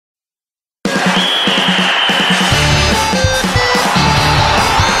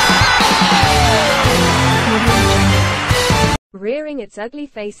its ugly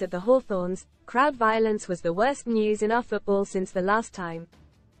face at the Hawthorns. Crowd violence was the worst news in our football since the last time.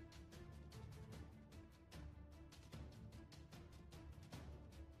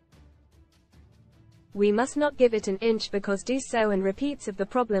 We must not give it an inch, because do so and repeats of the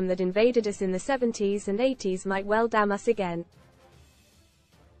problem that invaded us in the 70s and 80s might well damn us again.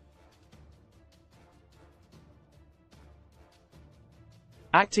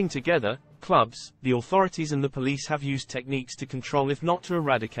 Acting together, clubs, the authorities and the police have used techniques to control, if not to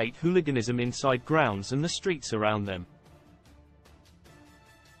eradicate, hooliganism inside grounds and the streets around them.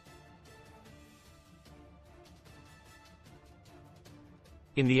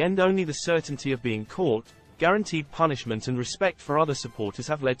 In the end, only the certainty of being caught, guaranteed punishment and respect for other supporters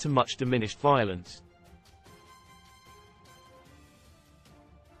have led to much diminished violence.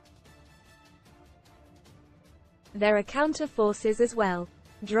 There are counter forces as well.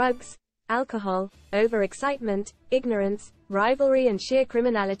 Drugs, alcohol, overexcitement, ignorance, rivalry and sheer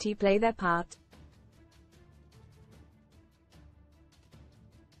criminality play their part.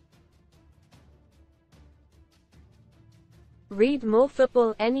 Read more.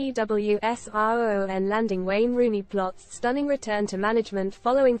 Football NEWSROON landing Wayne Rooney plots stunning return to management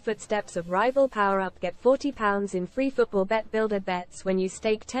following footsteps of rival power-up. Get £40 in free football bet builder bets when you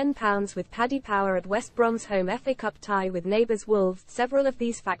stake £10 with Paddy Power at West Brom's home FA Cup tie with neighbours Wolves. Several of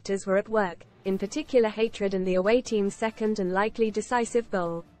these factors were at work, in particular hatred and the away team's second and likely decisive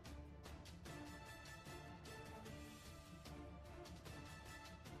goal.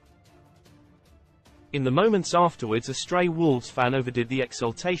 In the moments afterwards, a stray Wolves fan overdid the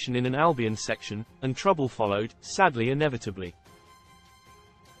exultation in an Albion section, and trouble followed, sadly inevitably.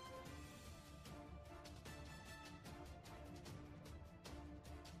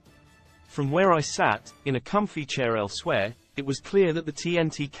 From where I sat, in a comfy chair elsewhere, it was clear that the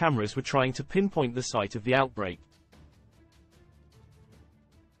TNT cameras were trying to pinpoint the site of the outbreak.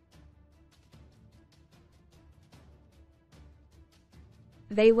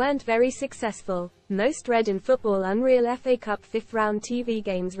 They weren't very successful. Most read in football unreal FA Cup fifth round TV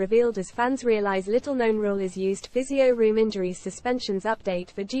games revealed as fans realize little known rule is used. Physio room injuries suspensions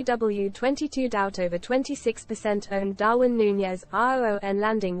update for GW22 doubt over 26% owned Darwin Núñez ROON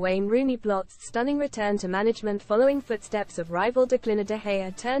landing Wayne Rooney plots stunning return to management following footsteps of rival Declan De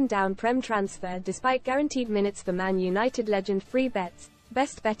Gea turned down Prem transfer despite guaranteed minutes for Man United legend. Free bets.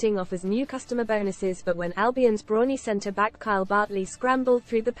 Best Betting offers new customer bonuses, but when Albion's brawny centre-back Kyle Bartley scrambled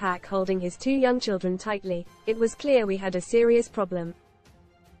through the pack holding his two young children tightly, it was clear we had a serious problem.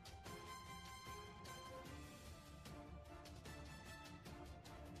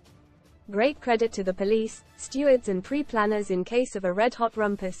 Great credit to the police, stewards and pre-planners in case of a red-hot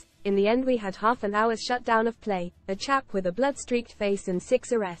rumpus. In the end we had half an hour's shutdown of play, a chap with a blood-streaked face and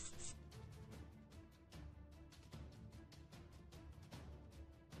 6 arrests.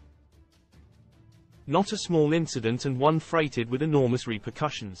 Not a small incident, and one freighted with enormous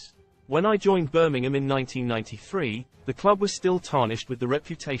repercussions. When I joined Birmingham in 1993, the club was still tarnished with the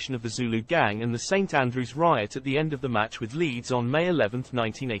reputation of the Zulu Gang and the St Andrews riot at the end of the match with Leeds on May 11,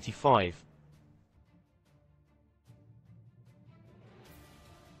 1985.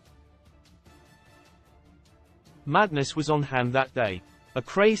 Madness was on hand that day. A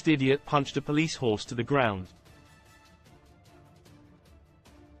crazed idiot punched a police horse to the ground.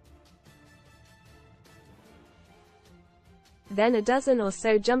 Then a dozen or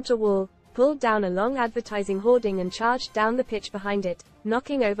so jumped a wall, pulled down a long advertising hoarding and charged down the pitch behind it,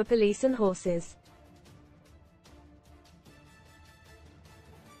 knocking over police and horses.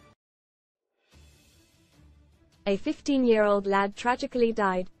 A 15-year-old lad tragically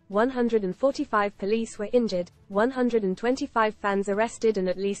died, 145 police were injured, 125 fans arrested and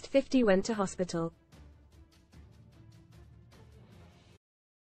at least 50 went to hospital.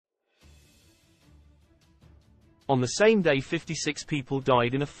 On the same day 56 people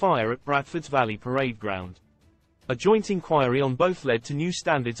died in a fire at Bradford's Valley Parade Ground. A joint inquiry on both led to new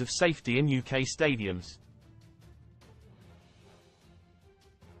standards of safety in UK stadiums.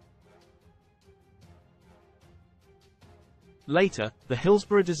 Later, the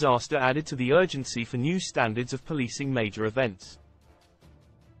Hillsborough disaster added to the urgency for new standards of policing major events.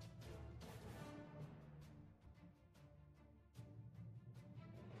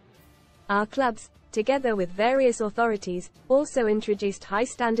 Our clubs, together with various authorities, also introduced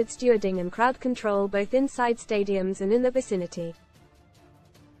high-standard stewarding and crowd control both inside stadiums and in the vicinity.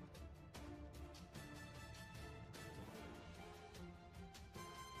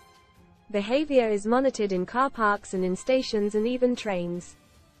 Behavior is monitored in car parks and in stations and even trains.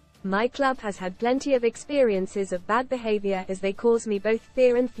 My club has had plenty of experiences of bad behavior as they cause me both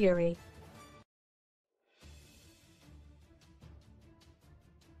fear and fury.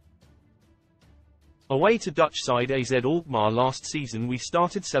 Away to Dutch side AZ Alkmaar last season we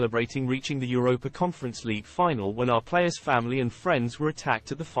started celebrating reaching the Europa Conference League final when our players' family and friends were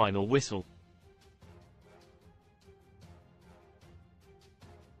attacked at the final whistle.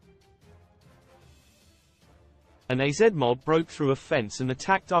 An AZ mob broke through a fence and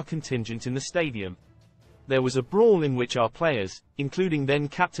attacked our contingent in the stadium. There was a brawl in which our players, including then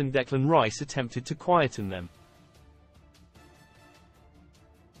captain Declan Rice, attempted to quieten them.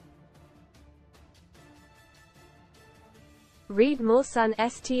 Read more son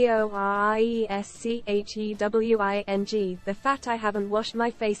STORIESCHEWING. The fact I haven't washed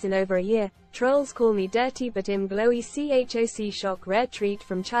my face in over a year. Trolls call me dirty but I'm glowy. CHOC shock. Rare treat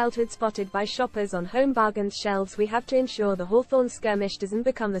from childhood spotted by shoppers on home bargains shelves. We have to ensure the Hawthorne skirmish doesn't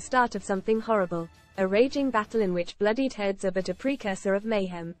become the start of something horrible. A raging battle in which bloodied heads are but a precursor of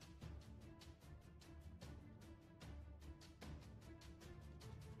mayhem.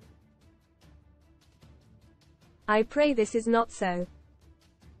 I pray this is not so.